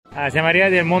Ah, siamo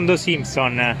arrivati al mondo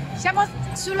Simpson. Siamo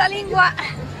sulla lingua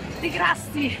di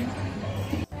Krusty.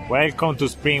 Welcome to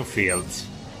Springfield.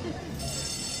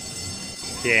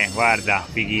 Sì, guarda,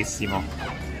 fighissimo.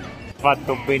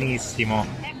 Fatto benissimo.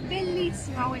 È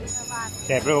bellissima questa parte.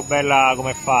 Cioè, è proprio bella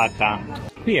come è fatta.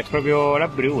 Qui è proprio la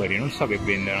brewery, non so che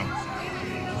vendono.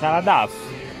 Sa la Duff.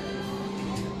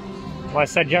 Vuoi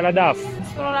assaggiare la Duff?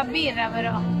 Solo la birra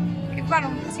però. Che qua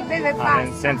non si beve e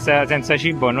basta. Senza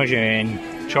cibo noi c'è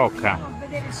ciocca. Non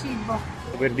vedere cibo.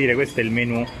 Per dire, questo è il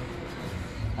menù.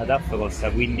 La Duff costa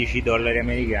 15 dollari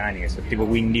americani, che sono tipo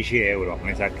 15 euro.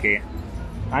 Mi sa che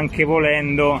anche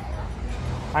volendo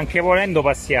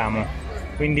passiamo.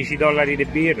 15 dollari di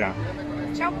birra.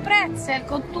 C'è un pretzel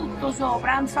con tutto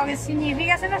sopra, non so che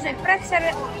significa, se no c'è il pretzel.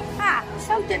 Ah,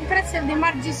 salta il pretzel di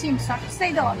Margie Simpson,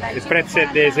 6 dollari. Il pretzel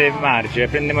di Margie,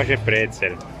 prendiamoci il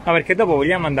pretzel. No, perché dopo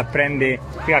vogliamo andare a prendere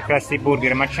qui a Krusty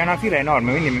Burger, ma c'è una fila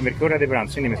enorme, quindi perché ora di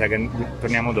pranzo, quindi mi sa che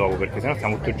torniamo dopo, perché sennò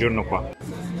stiamo tutto il giorno qua.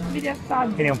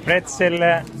 Quindi un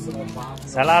pretzel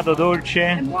salato,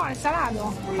 dolce. È buono, è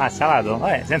salato. Ah, salato?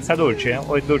 Vabbè, senza dolce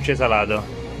o è dolce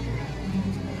salato?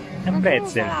 È un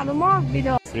pretzel. Salato,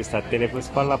 morbido. Questa a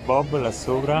telespalla Bob là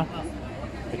sopra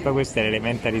e poi questo è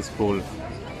l'Elementary School.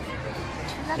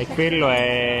 E quello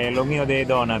è l'omino dei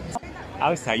donut. Ah,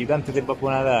 questo è l'aiutante del Babbo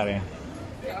Natale.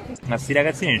 Ma sti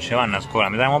ragazzini non ci vanno a scuola,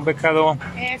 mi abbiamo beccato.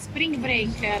 È spring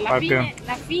break, la fine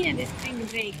del spring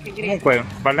break. Comunque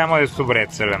parliamo del suo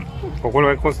pretzel. Con quello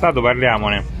che è costato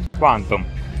parliamone. Quanto?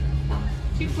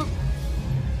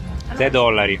 6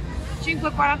 dollari.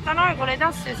 5,49 con le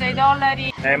tasse, 6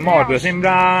 dollari. È morbido,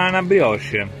 sembra una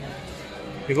brioche.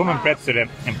 Siccome il pretzel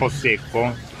è un po'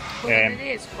 secco, è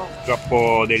tedesco,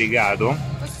 troppo delicato.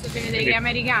 questo si vede che è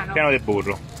americano. Pieno del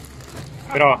burro.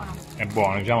 Però è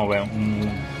buono, diciamo che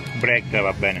un break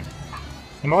va bene.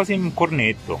 Sembra quasi un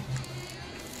cornetto.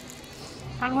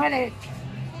 Manuele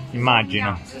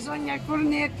Immagino. si sogna il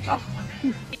cornetto.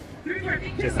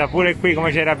 C'è sta pure qui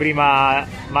come c'era prima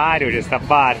Mario, c'è sta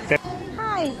Bart.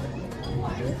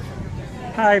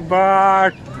 Hi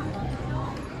Bart!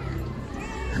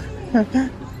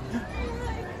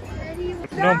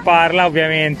 Non parla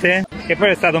ovviamente. E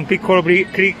poi è stato un piccolo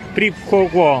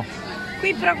quo.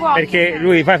 Perché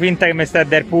lui fa finta che mi sta a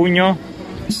dar pugno.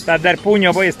 Sta a dar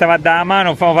pugno, poi stava a dare la mano,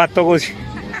 ho fatto così.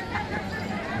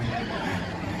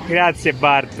 Grazie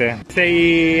Bart,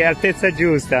 sei all'altezza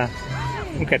giusta.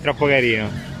 Comunque è troppo carino.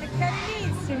 È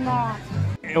carinissimo.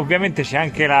 E ovviamente c'è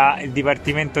anche il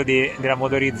dipartimento della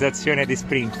motorizzazione di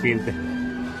Springfield,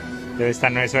 dove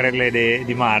stanno le sorelle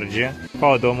di Marge.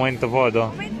 Foto, momento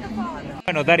foto.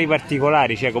 Poi notare i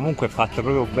particolari, cioè comunque è fatto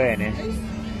proprio bene.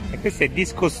 E questo è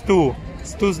disco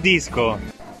Stu's Disco.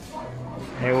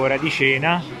 È ora di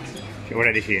cena. C'è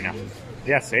ora di cena.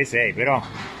 Già 6, però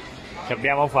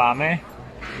abbiamo fame.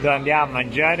 Dove andiamo a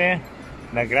mangiare?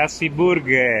 Da Krusty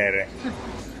Burger.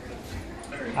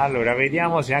 Allora,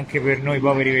 vediamo se anche per noi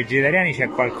poveri vegetariani c'è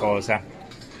qualcosa.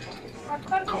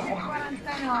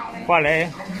 14,49. Qual è?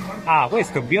 Ah,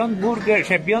 questo Beyond Burger,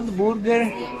 c'è Beyond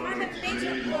Burger.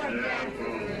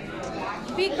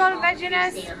 Pickle,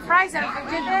 veggies, fries are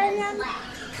vegetarian,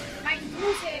 ma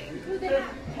include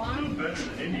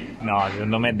No,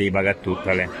 secondo me devi pagare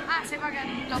tutta lei. Ah, se paga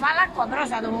tutto, ma l'acqua però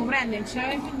se la devo prendere, non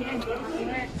c'è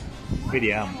niente.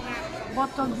 Vediamo.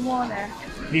 Bottled water.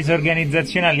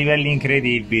 Disorganizzazione a livelli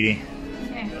incredibili.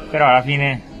 Però alla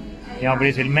fine abbiamo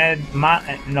preso il no,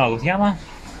 come si chiama?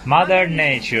 Mother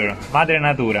Nature, Madre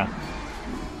Natura.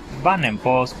 Il pan è un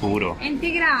po' scuro. È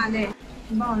integrale.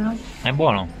 Buono? È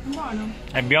buono. Buono.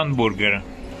 È Beyond Burger.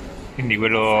 Quindi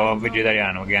quello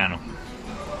vegetariano, vegano.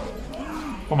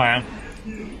 Com'è?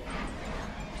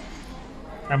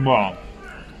 È buono.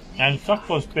 È un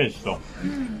sacco spesso.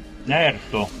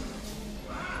 Nerto.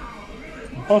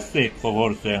 Un po' secco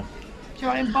forse. Ci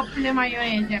vuole un po' più di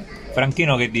maionese.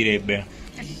 Franchino che direbbe?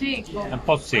 È secco. È un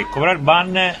po' secco, però il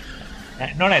bun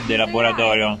non è del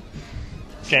laboratorio.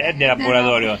 Cioè è del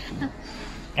laboratorio.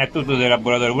 È tutto del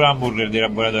laboratorio, pure l'hamburger del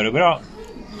laboratorio, però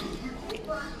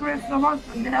questo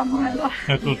posto è del laboratorio.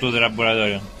 è tutto del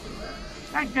laboratorio.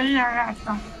 Anche lì la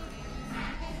carta.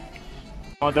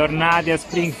 Siamo tornati a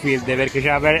Springfield perché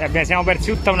siamo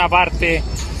persi tutta una parte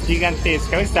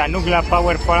gigantesca. Questa è il Nuclear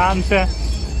Power Plant.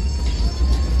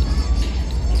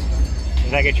 Mi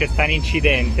sa che c'è stato un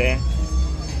incidente.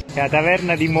 È la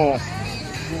taverna di Mo.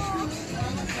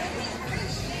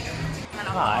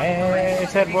 Ah,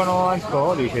 servono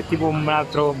alcolici, c'è tipo un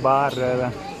altro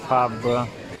bar, pub.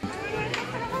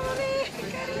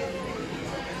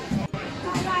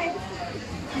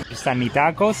 Ci stanno i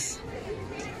tacos.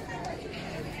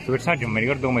 Questo personaggio non mi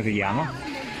ricordo come si chiama.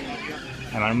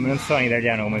 Ma non so in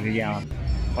italiano come si chiama.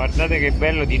 Guardate che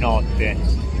bello di notte.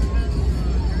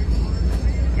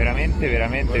 Veramente,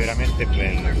 veramente, veramente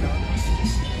bello.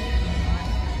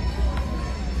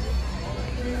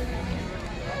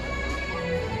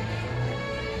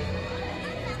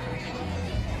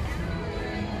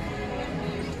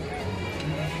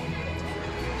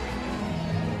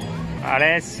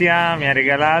 Alessia mi ha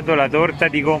regalato la torta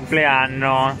di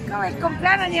compleanno. Come il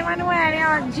compleanno di Emanuele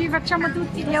oggi, facciamo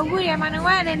tutti gli auguri a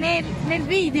Emanuele nel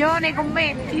video, nei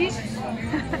commenti.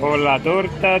 Con la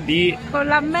torta di... Con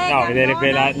la mega no,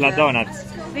 vedrebbe la donuts.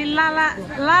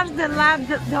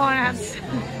 Lard Donuts.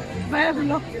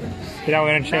 Bello. Speriamo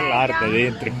che non c'è l'arte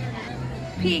dentro.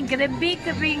 Pink, the big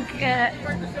pink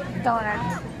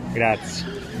donut. Grazie.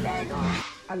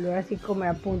 Allora, siccome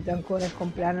appunto è ancora il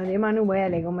compleanno di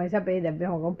Emanuele, come sapete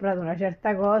abbiamo comprato una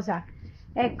certa cosa.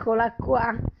 Eccola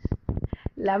qua,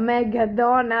 la mega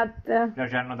donut. Già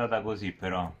ci hanno data così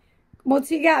però.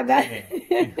 Mozzicata?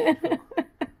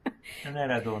 Non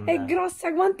era tonda. È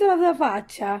grossa quanto la tua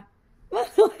faccia. Ma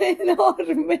non è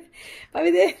enorme. Ma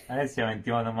vedete? Adesso mi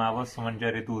intimato, ma la posso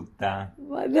mangiare tutta?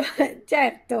 Ma no,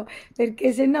 certo,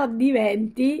 perché se no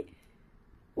diventi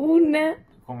un...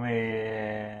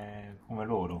 come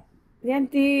loro.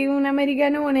 Diventi un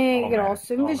americanone Homer,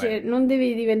 grosso, invece Homer. Non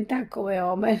devi diventare come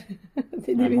Homer.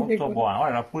 È molto buona,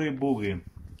 guarda, ha pure i buchi.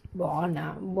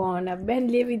 Buona, buona, ben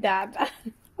lievitata.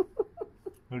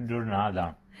 Che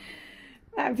giornata.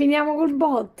 Finiamo col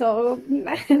botto,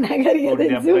 una carica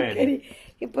di zuccheri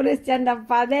che potresti andare a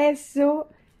fare adesso.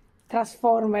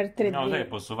 Transformer 3D. No, sai che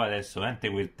posso fare adesso? Veramente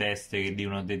quel test che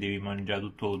dicono che devi mangiare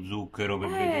tutto lo zucchero per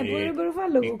vedere potrebbero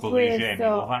farlo il con glicemico. Lo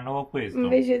questo. fanno con questo?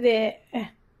 Invece di...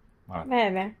 Vabbè.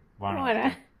 Bene, Buono.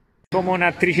 buona. Come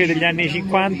un'attrice degli anni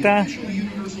 50.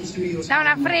 Da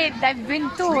una fredda e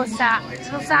ventosa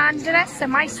Los Angeles,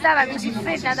 mai stata così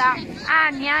fredda da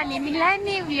anni e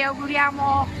millenni, vi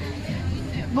auguriamo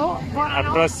Al buonanotte.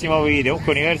 prossimo video.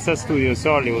 Comunque Universal Studios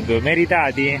Hollywood,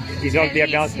 meritati i soldi che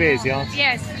abbiamo speso?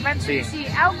 Yes, penso Sì. di sì.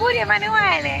 Auguri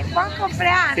Emanuele, buon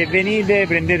compleanno. Se venite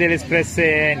prendete l'Express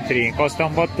Entry, costa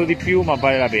un botto di più ma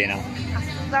vale la pena.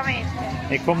 Assolutamente.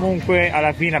 E comunque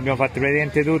alla fine abbiamo fatto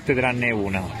praticamente tutte tranne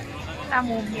una. La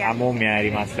mummia. La mummia è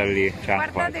rimasta lì.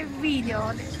 Guardate il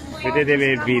video. Vedete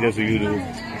il video su YouTube.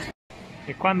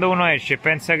 E quando uno esce e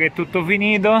pensa che è tutto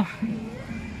finito,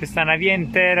 c'è sta una via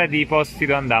intera di posti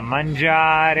dove andare a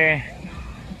mangiare,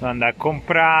 dove andare a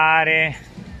comprare.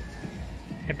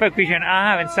 E poi qui c'è...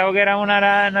 Ah, pensavo che era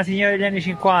una signora degli anni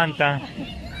 50.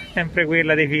 Sempre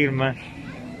quella dei film.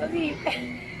 Così.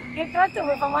 E tra l'altro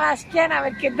mi fa male la schiena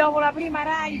perché dopo la prima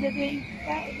ride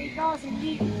dei cosi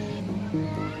lì